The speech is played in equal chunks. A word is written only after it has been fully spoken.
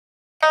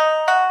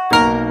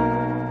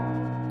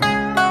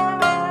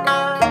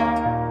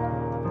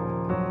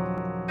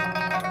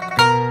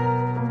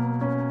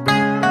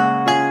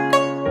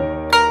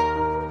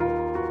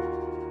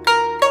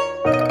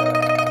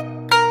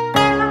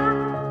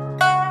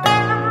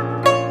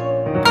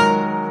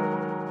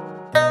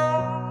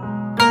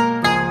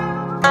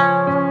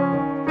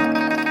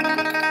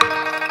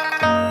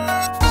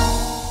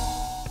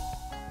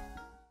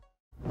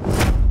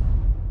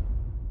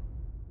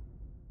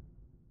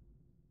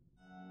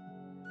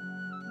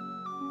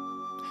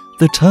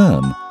The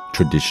term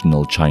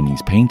traditional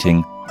Chinese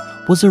painting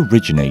was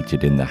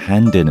originated in the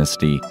Han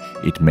Dynasty.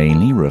 It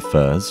mainly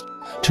refers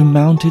to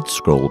mounted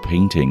scroll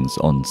paintings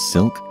on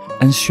silk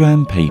and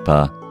xuan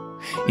paper.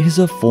 It is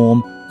a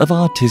form of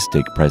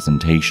artistic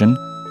presentation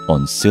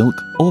on silk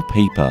or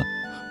paper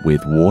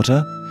with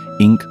water,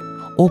 ink,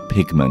 or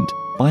pigment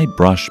by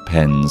brush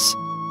pens.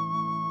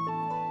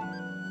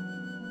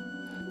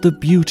 The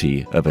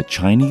beauty of a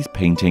Chinese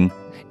painting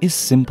is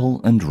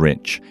simple and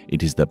rich.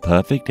 It is the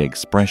perfect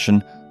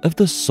expression of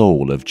the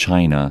soul of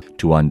China.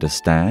 To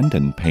understand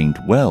and paint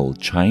well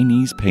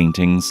Chinese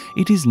paintings,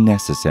 it is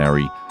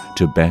necessary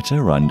to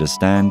better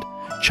understand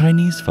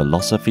Chinese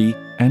philosophy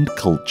and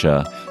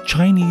culture.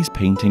 Chinese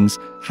paintings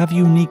have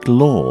unique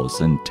laws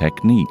and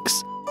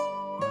techniques,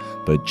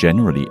 but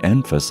generally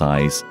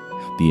emphasize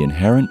the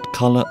inherent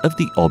color of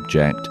the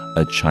object.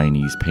 A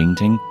Chinese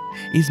painting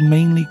is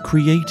mainly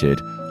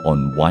created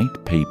on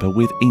white paper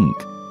with ink,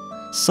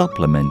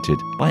 supplemented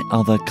by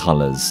other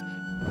colors.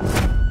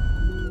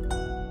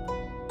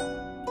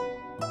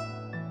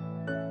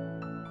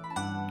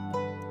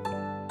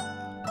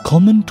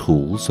 Common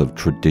tools of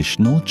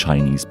traditional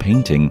Chinese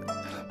painting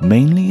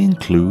mainly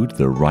include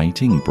the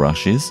writing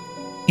brushes,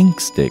 ink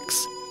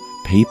sticks,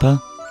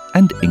 paper,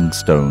 and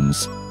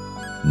inkstones,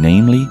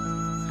 namely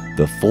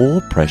the 4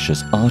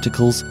 precious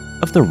articles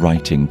of the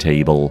writing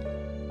table.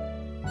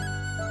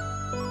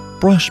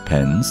 Brush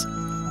pens,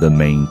 the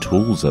main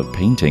tools of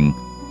painting,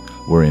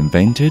 were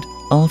invented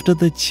after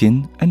the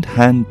Qin and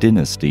Han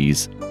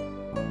dynasties,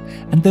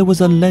 and there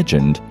was a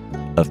legend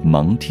of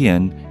Meng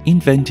Tian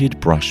invented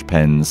brush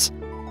pens.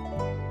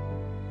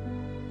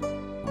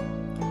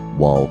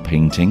 While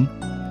painting,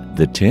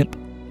 the tip,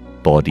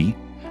 body,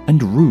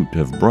 and root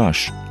of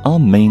brush are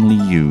mainly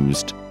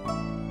used.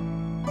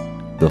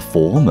 The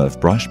form of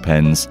brush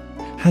pens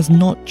has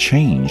not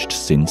changed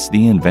since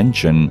the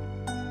invention.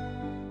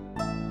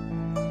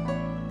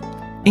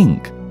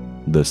 Ink,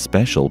 the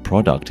special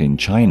product in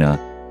China,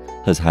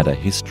 has had a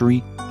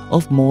history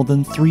of more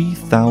than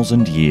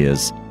 3,000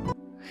 years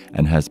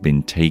and has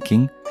been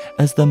taken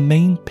as the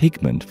main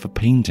pigment for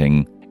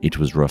painting. It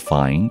was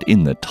refined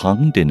in the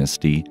Tang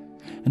Dynasty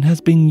and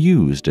has been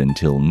used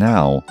until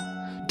now,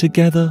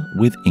 together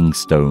with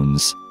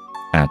inkstones.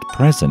 At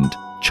present,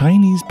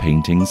 Chinese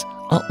paintings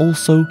are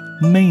also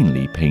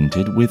mainly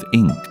painted with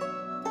ink.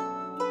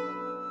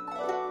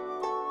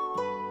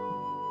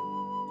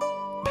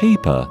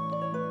 Paper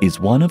is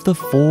one of the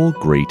 4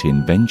 great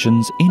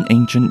inventions in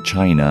ancient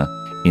China.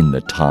 In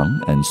the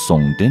Tang and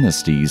Song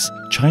dynasties,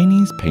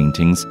 Chinese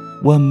paintings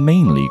were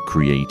mainly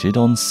created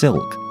on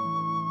silk,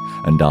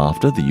 and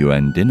after the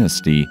Yuan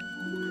dynasty,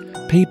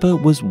 paper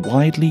was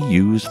widely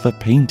used for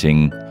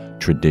painting.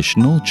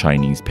 Traditional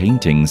Chinese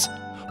paintings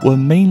were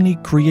mainly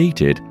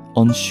created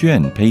on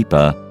xuan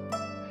paper,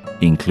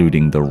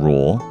 including the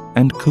raw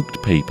and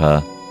cooked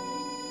paper.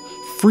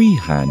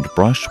 Freehand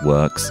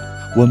brushworks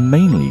were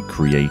mainly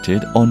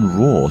created on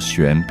raw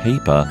xuan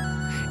paper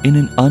in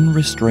an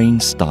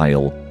unrestrained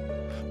style,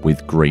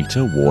 with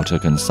greater water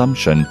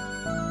consumption.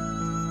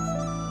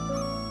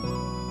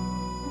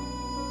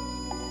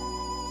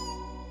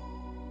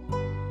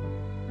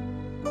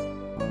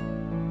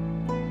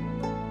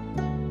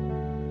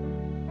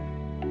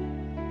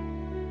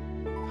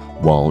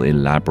 While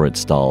elaborate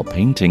style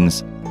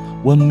paintings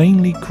were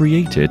mainly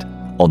created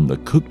on the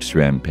cooked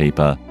xuan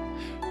paper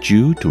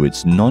due to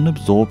its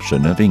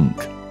non-absorption of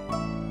ink.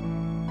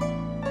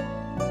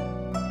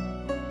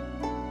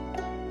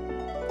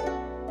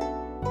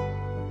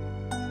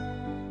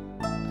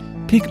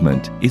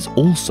 Pigment is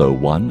also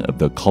one of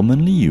the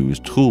commonly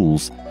used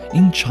tools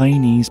in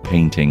Chinese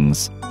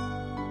paintings.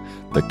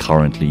 The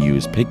currently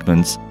used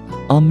pigments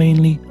are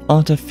mainly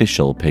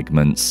artificial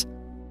pigments.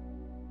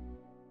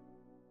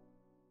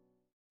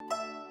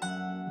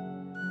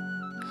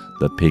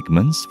 The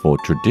pigments for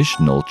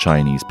traditional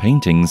Chinese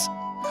paintings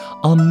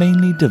are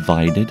mainly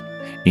divided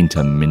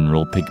into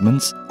mineral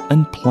pigments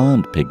and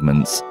plant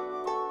pigments.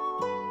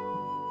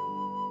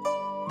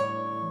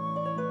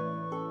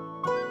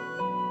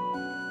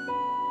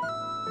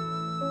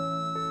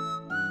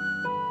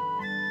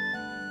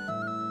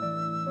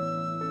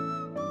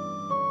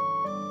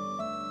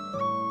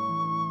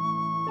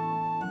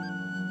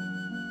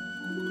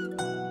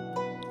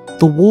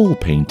 The wall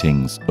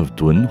paintings of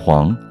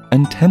Dunhuang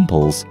and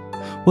temples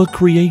were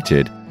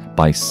created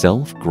by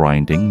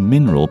self-grinding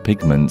mineral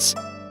pigments,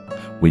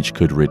 which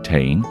could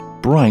retain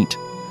bright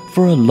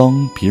for a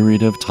long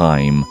period of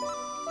time.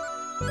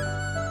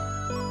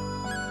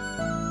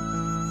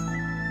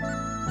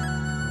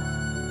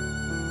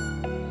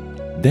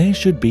 There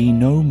should be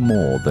no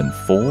more than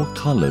 4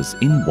 colors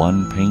in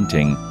one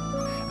painting,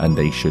 and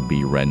they should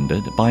be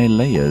rendered by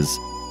layers,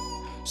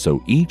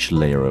 so each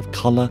layer of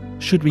color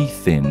should be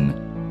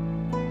thin.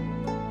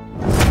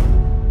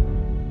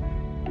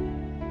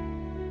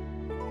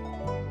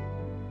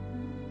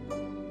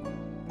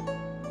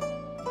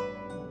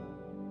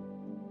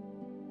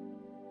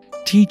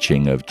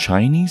 Teaching of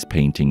Chinese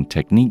painting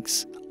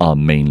techniques are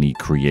mainly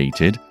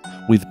created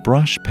with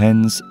brush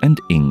pens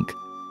and ink.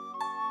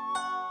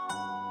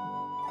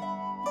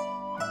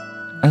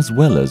 as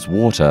well as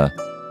water.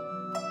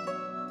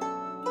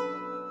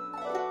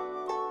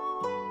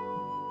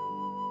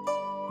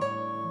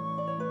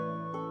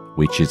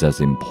 Which is as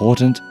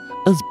important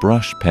as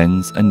brush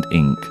pens and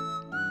ink.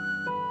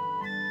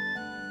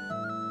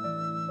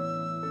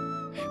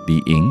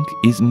 The ink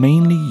is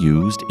mainly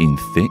used in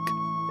thick,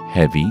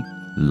 heavy,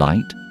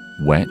 light,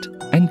 wet,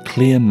 and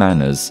clear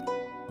manners,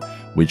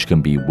 which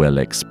can be well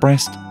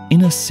expressed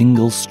in a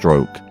single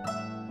stroke.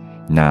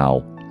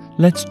 Now,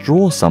 let's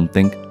draw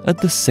something at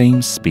the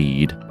same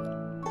speed.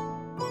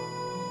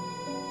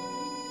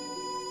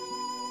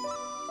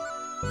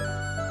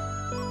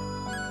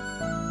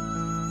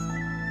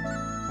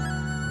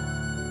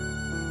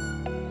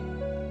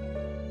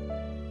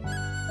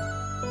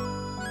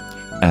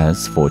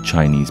 As for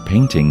Chinese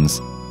paintings,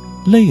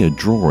 layer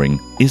drawing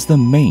is the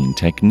main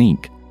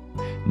technique,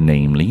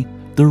 namely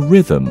the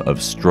rhythm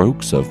of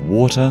strokes of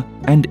water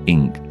and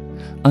ink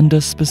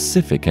under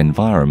specific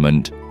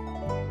environment.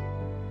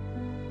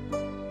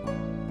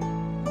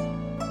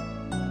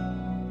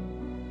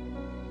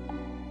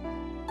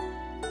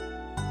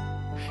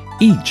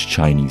 Each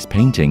Chinese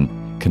painting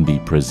can be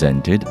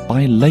presented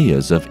by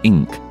layers of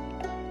ink.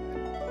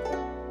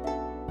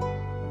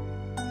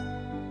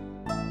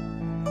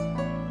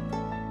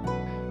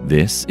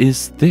 This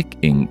is thick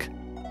ink.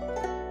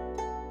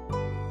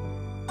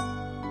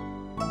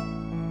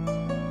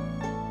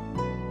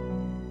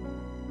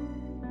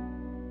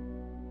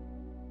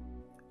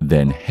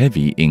 Then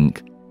heavy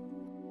ink.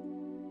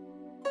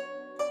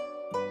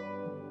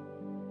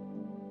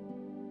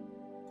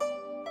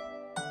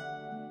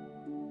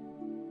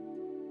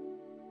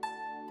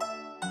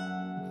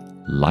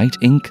 Light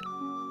ink.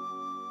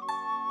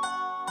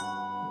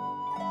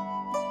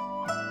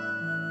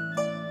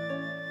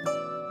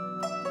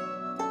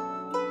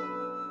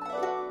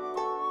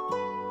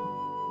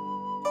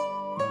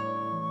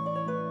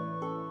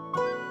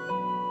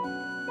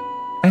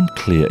 And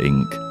clear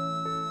ink.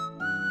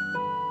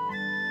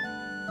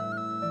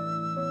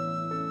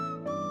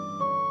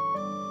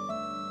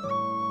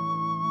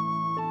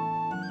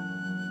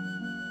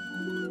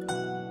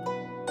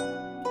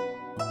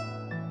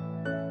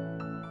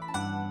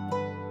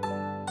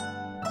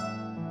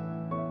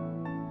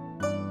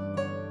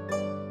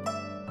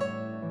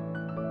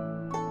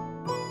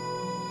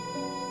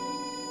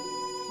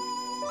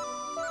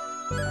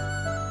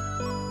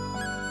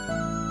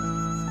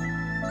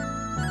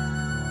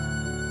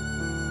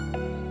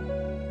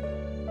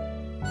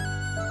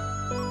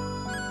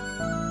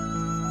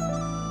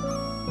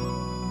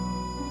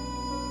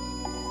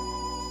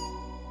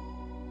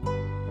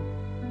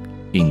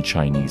 In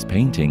Chinese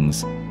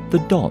paintings,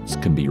 the dots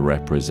can be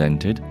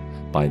represented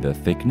by the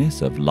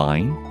thickness of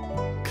line,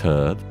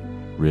 curve,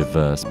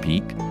 reverse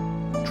peak,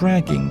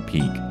 dragging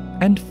peak,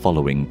 and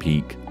following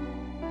peak.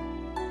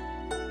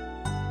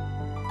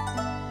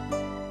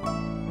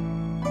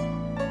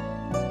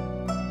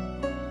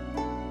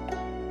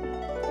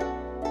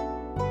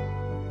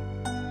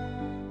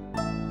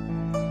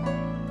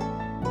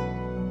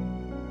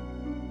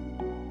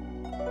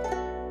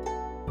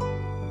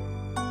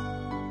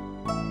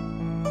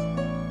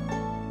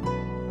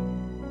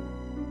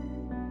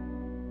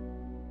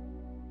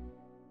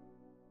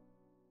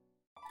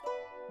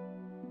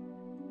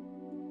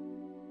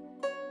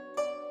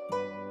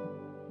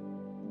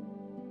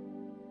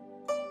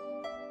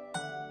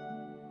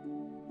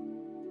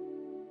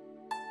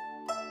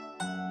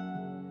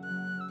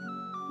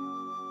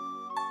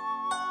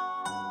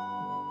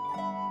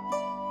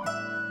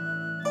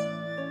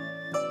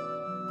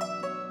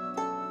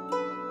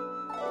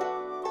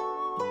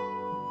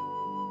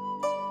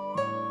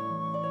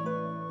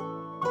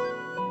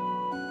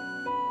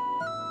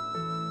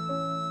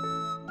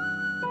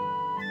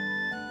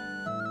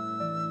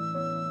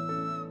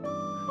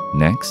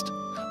 Next,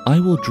 I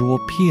will draw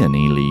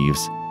peony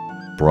leaves,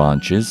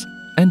 branches,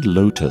 and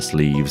lotus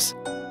leaves.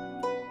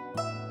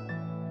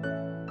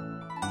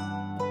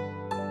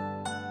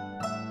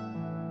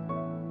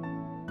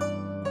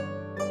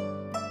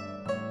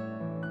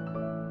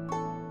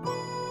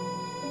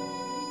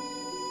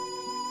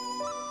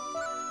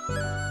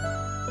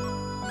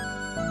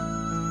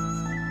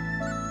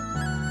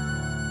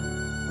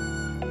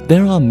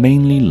 There are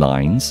mainly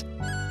lines,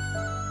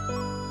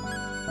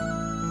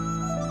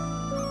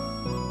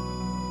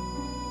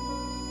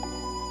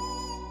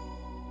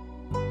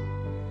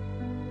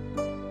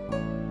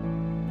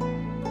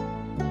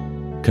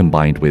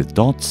 combined with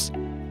dots,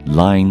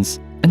 lines,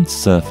 and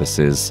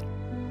surfaces.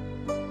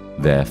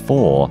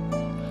 Therefore,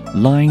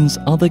 lines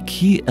are the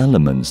key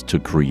elements to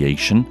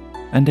creation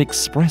and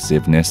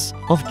expressiveness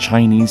of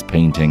Chinese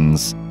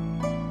paintings.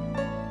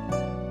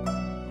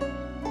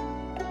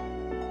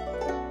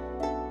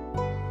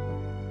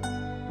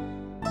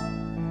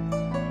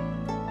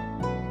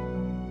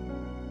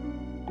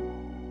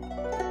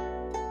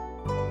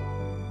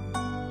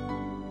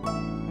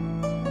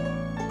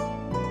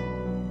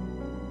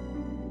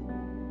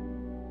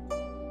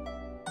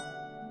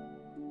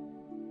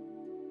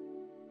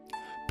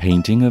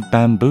 Painting of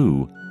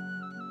bamboo.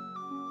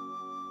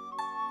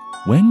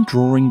 When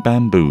drawing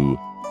bamboo,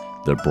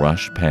 The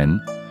brush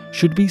pen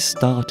should be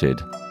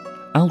started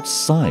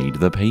outside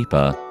the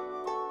paper,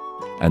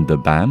 and the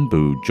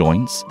bamboo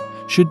joints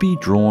should be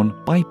drawn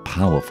by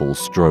powerful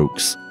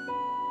strokes,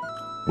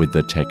 with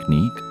the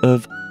technique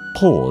of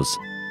pause.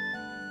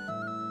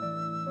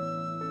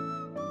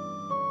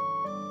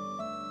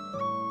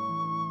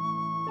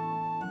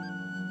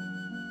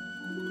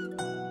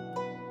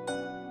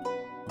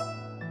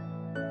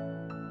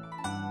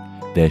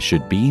 There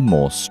should be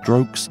more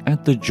strokes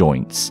at the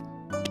joints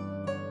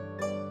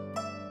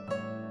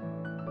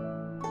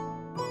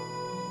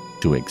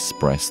to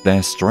express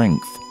their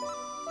strength.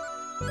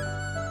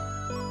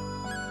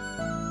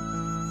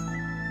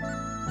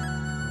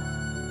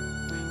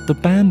 The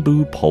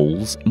bamboo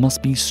poles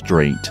must be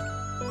straight.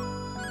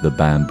 The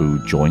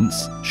bamboo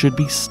joints should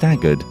be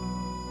staggered.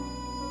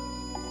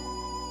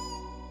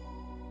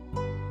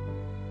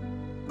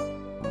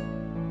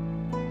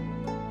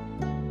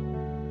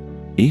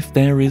 If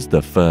there is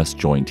the first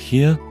joint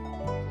here,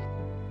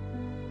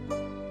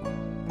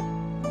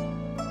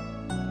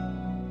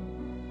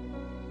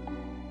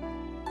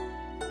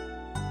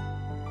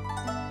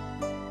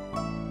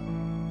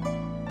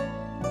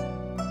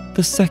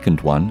 the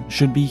second one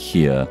should be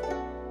here,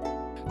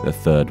 the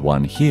third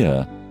one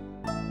here,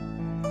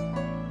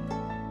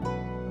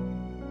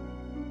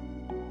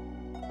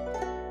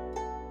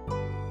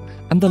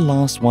 and the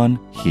last one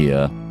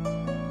here.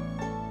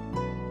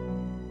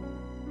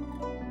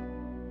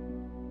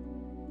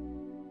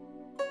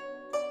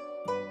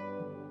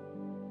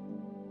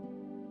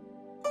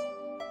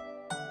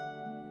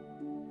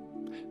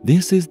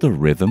 This is the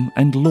rhythm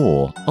and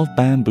law of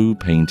bamboo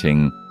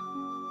painting.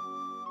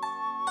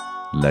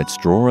 Let's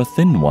draw a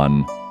thin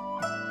one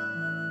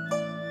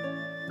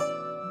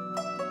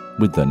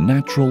with the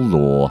natural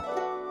law.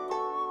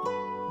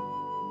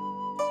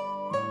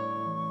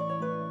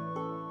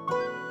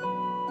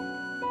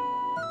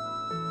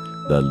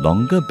 The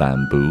longer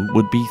bamboo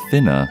would be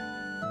thinner.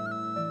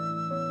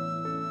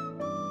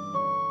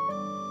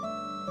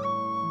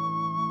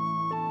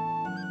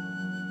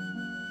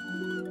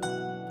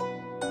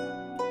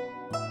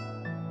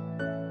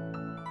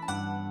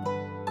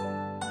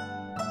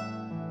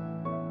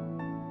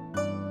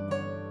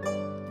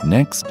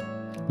 Next,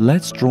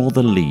 let's draw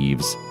the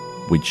leaves,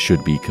 which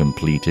should be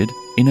completed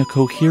in a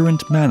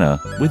coherent manner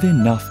with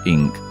enough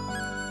ink.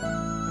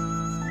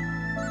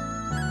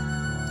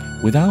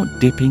 Without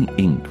dipping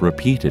ink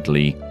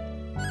repeatedly,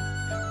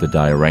 the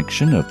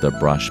direction of the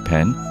brush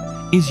pen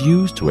is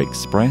used to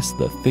express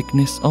the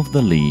thickness of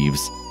the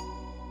leaves.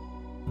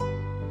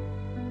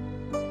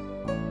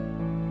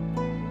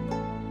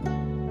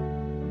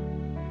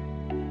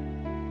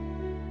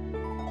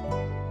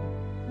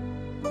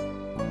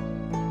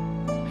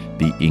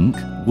 The ink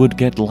would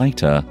get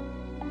lighter,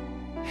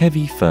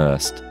 heavy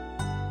first,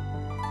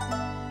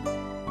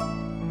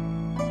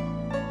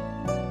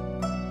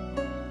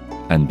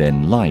 and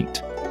then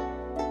light,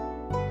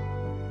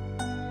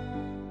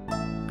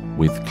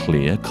 with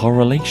clear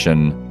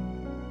correlation.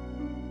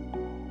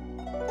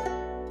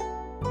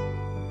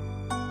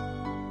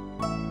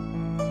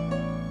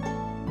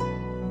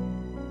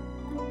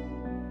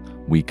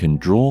 We can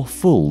draw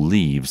full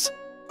leaves.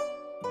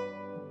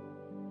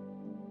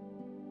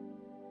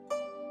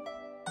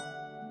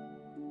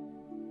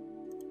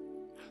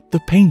 The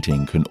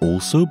painting can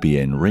also be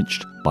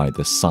enriched by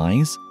the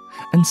size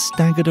and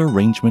staggered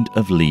arrangement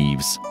of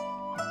leaves.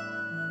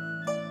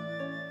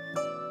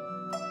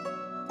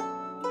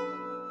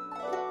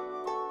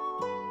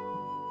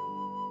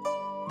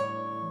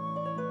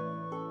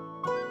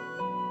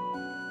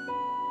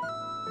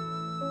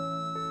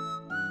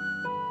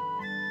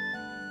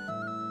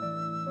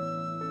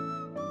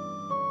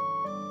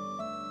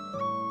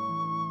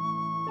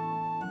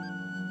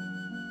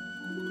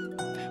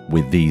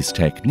 With these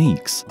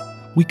techniques,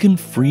 we can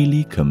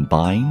freely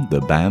combine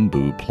the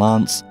bamboo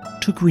plants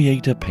to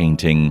create a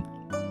painting.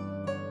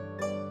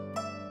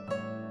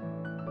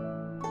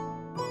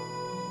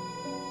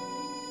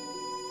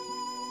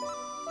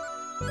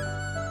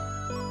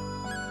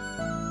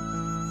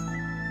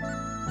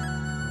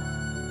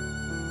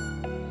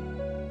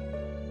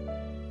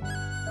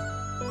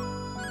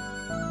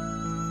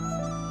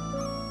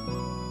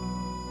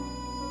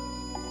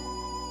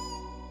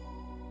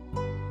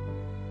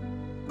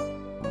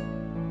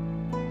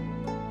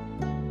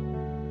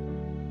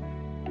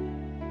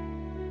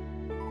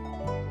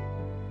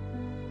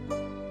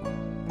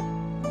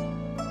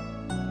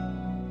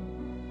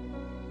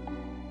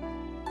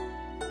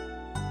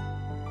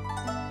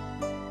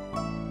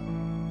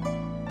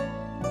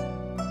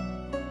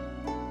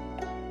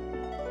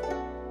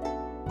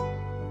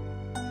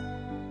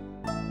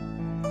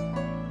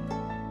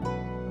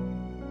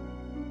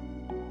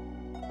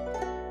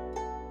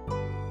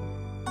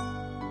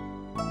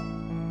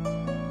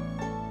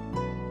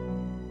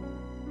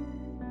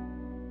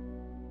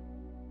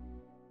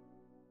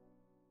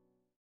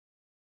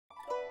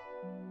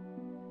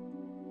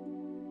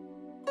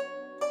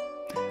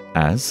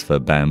 As for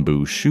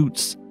bamboo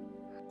shoots,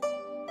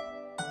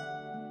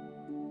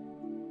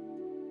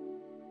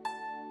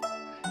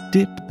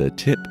 dip the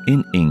tip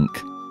in ink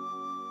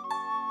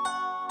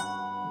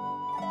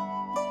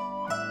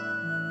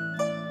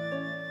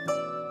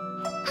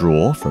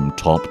Draw from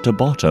top to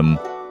bottom.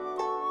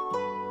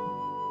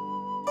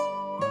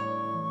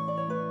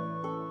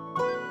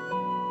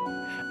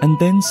 And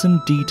then some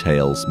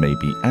details may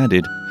be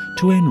added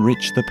to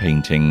enrich the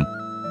painting.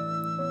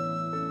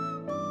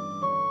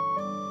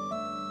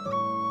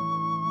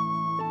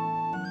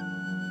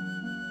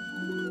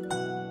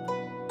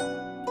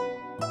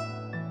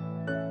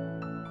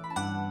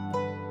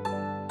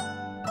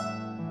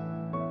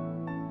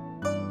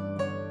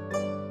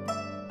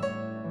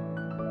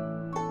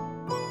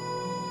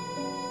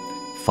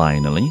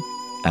 Finally,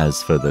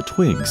 as for the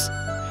twigs,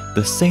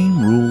 the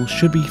same rule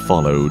should be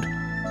followed.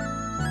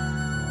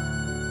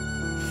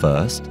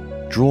 First,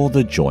 draw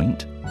the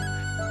joint.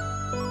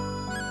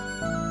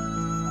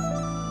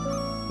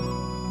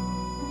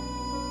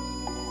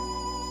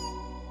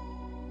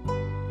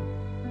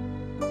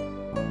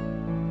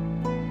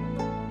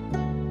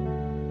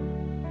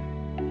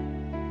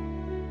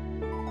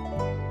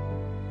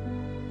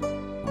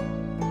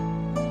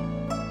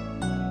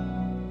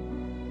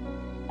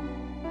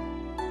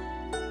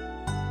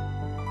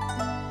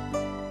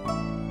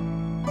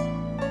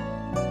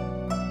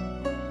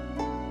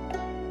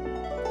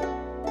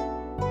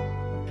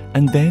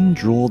 And then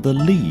draw the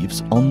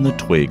leaves on the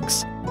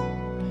twigs,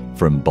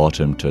 from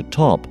bottom to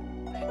top,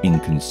 in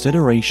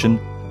consideration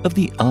of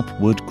the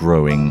upward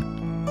growing.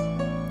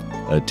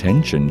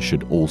 Attention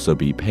should also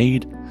be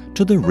paid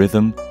to the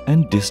rhythm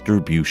and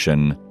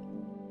distribution.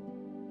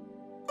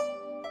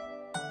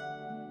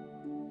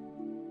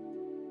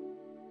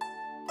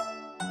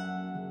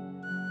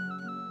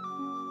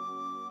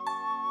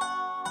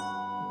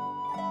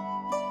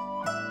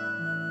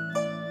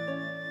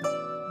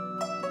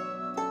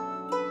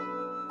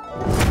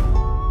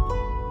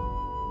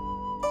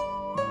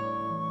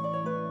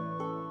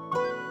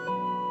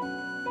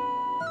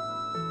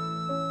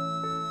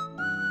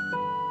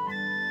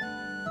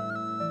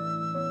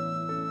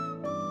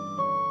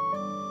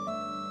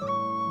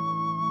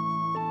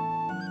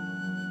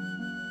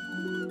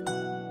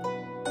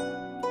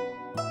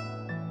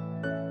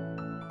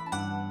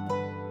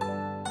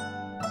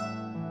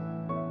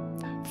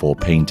 For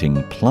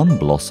painting plum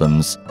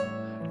blossoms,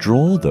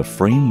 draw the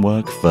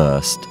framework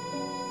first.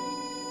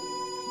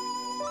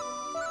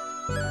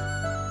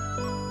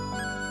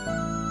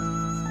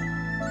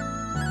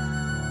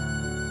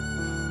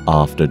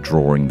 After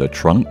drawing the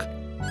trunk,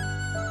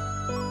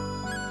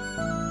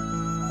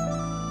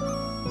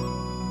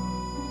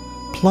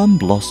 plum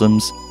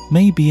blossoms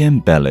may be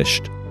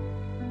embellished.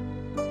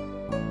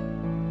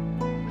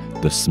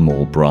 The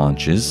small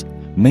branches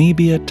may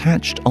be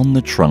attached on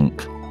the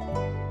trunk.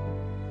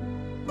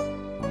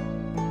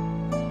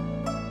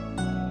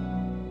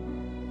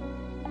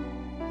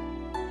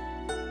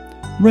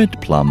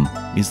 Red plum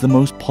is the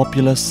most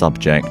popular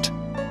subject.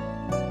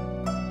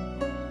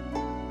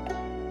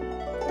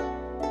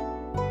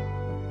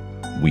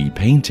 When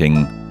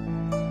painting,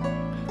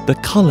 the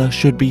color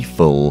should be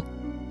full.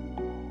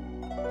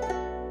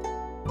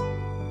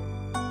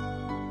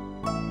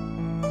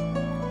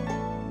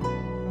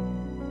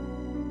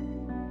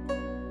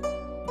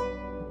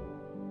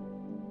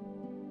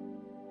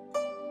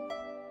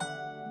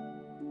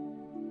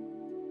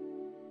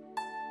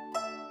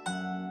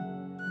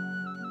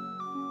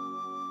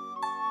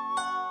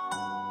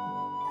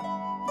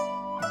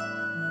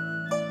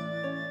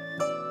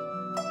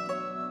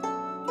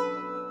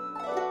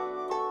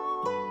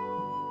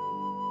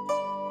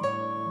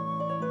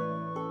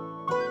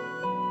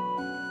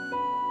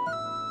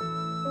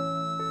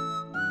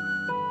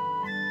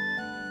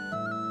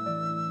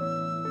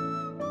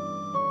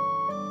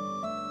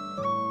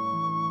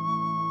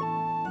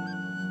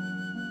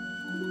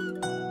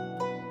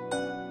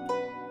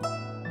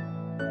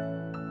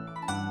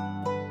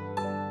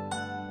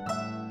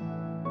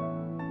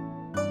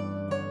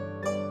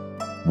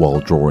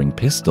 While drawing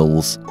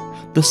pistils,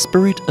 the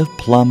spirit of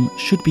plum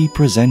should be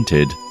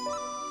presented.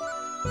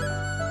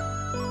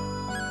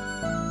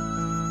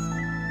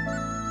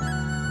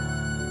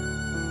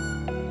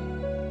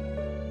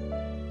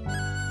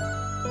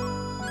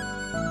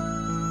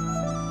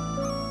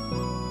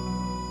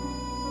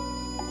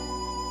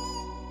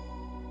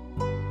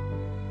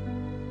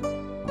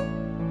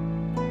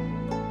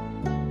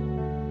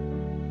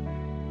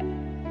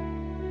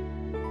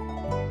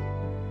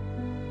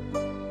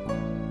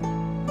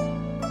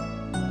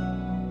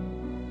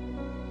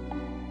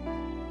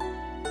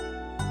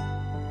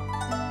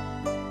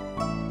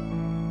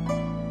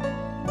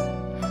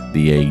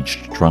 The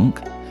aged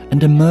trunk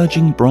and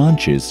emerging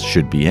branches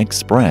should be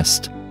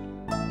expressed.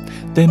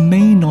 There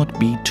may not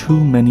be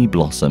too many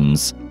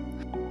blossoms.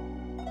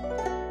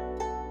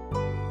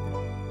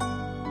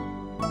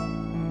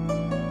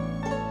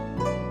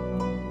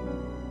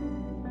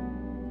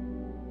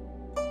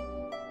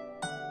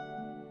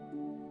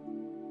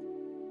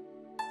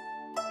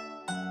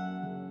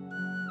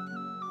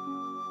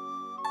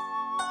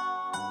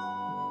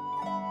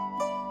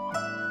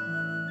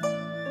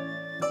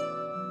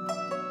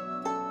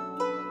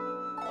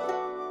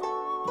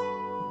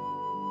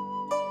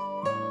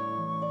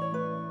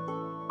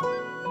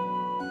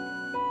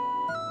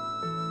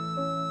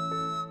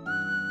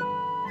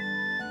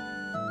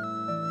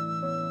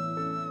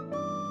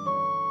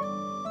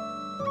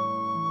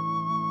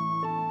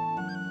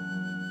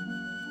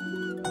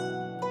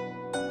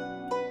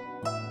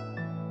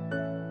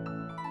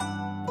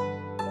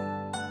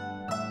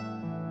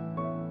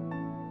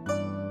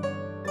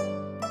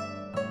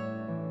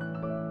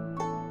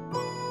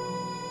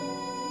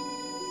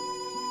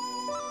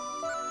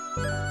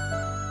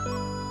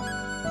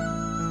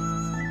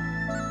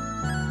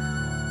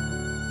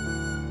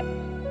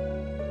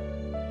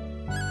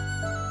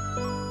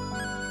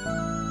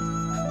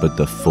 but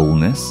the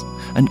fullness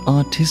and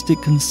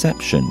artistic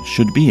conception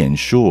should be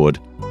ensured.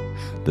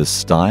 The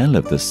style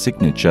of the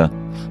signature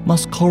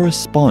must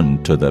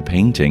correspond to the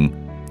painting.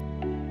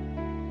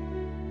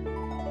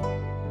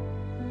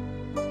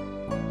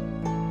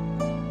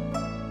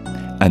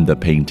 And the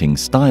painting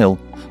style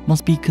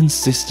must be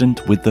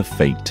consistent with the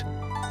fate.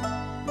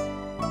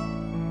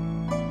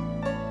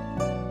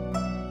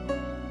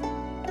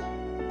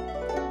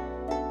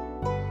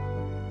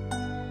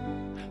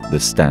 The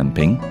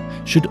stamping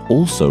should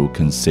also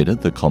consider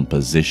the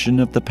composition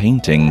of the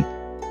painting.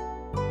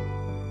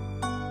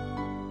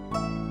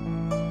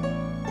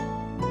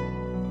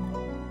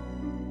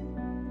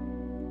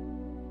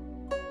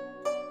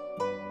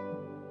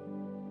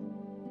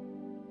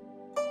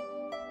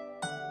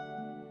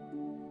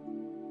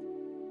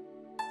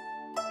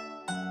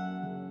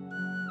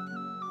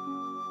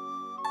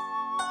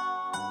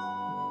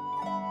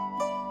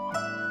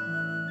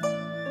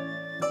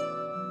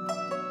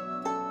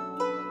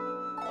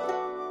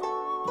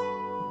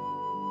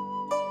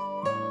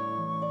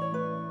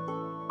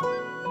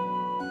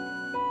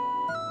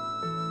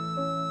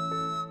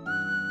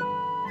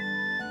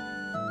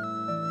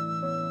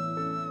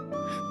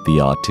 The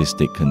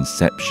artistic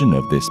conception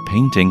of this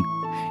painting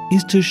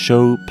is to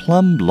show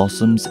plum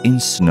blossoms in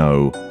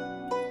snow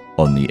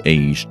on the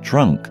aged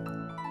trunk.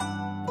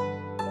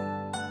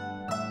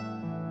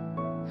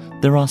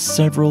 There are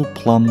several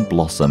plum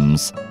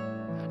blossoms,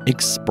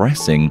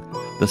 expressing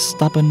the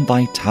stubborn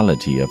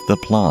vitality of the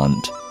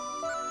plant.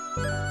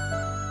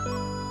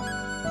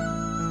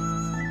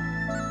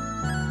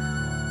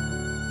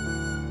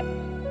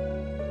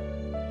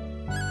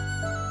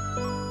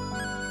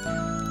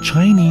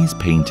 Chinese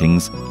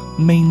paintings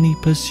mainly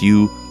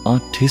pursue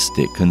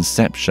artistic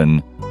conception,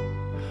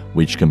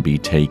 which can be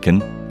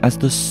taken as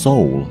the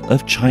soul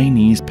of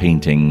Chinese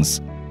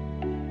paintings.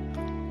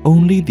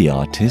 Only the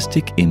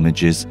artistic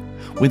images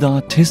with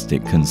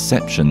artistic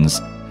conceptions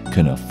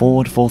can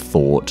afford for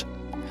thought.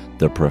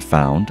 The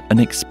profound and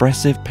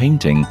expressive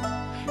painting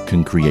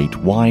can create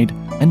wide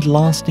and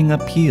lasting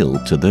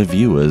appeal to the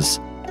viewers.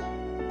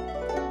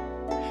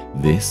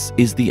 This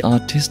is the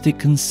artistic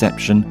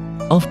conception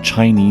of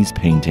Chinese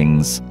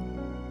paintings.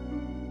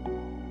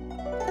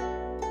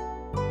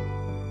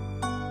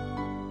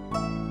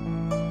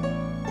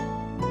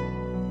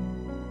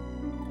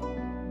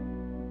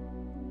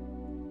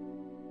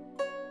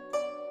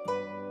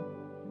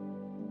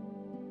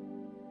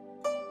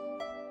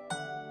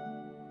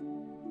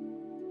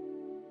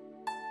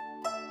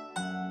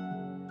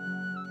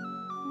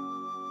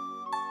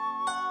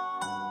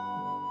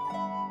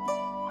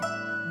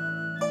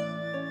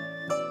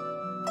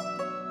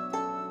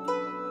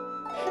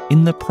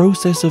 In the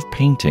process of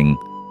painting,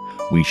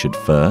 we should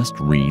first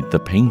read the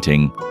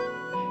painting,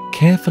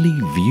 carefully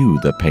view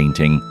the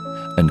painting,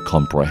 and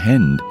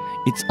comprehend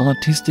its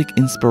artistic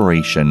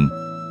inspiration.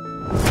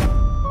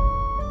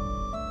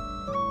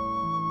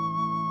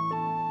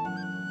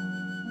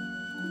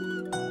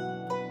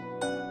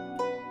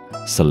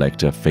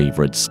 Select a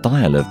favorite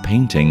style of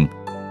painting,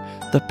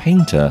 the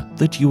painter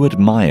that you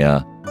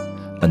admire,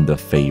 and the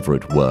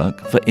favorite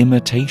work for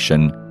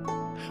imitation,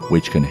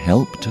 which can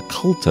help to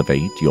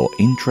cultivate your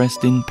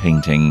interest in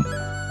painting.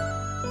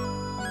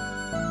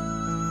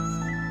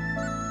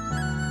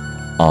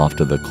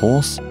 After the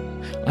course,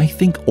 I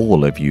think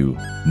all of you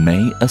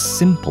may a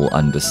simple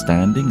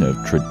understanding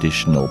of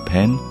traditional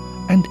pen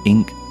and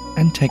ink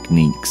and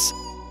techniques.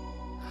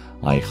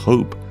 I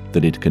hope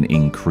that it can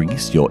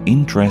increase your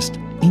interest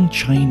in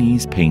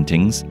Chinese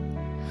paintings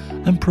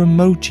and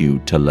promote you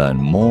to learn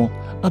more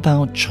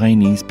about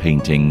Chinese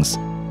paintings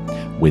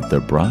with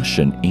the brush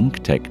and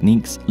ink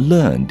techniques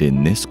learned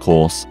in this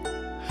course.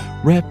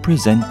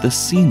 Represent the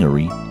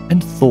scenery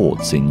and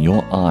thoughts in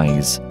your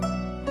eyes.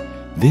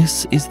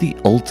 This is the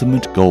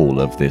ultimate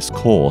goal of this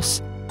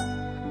course.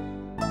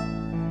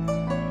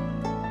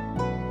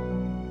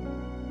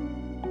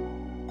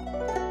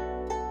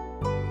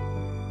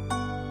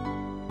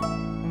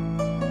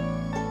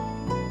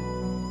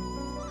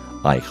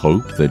 I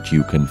hope that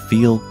you can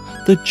feel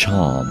the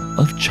charm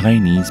of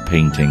Chinese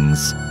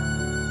paintings.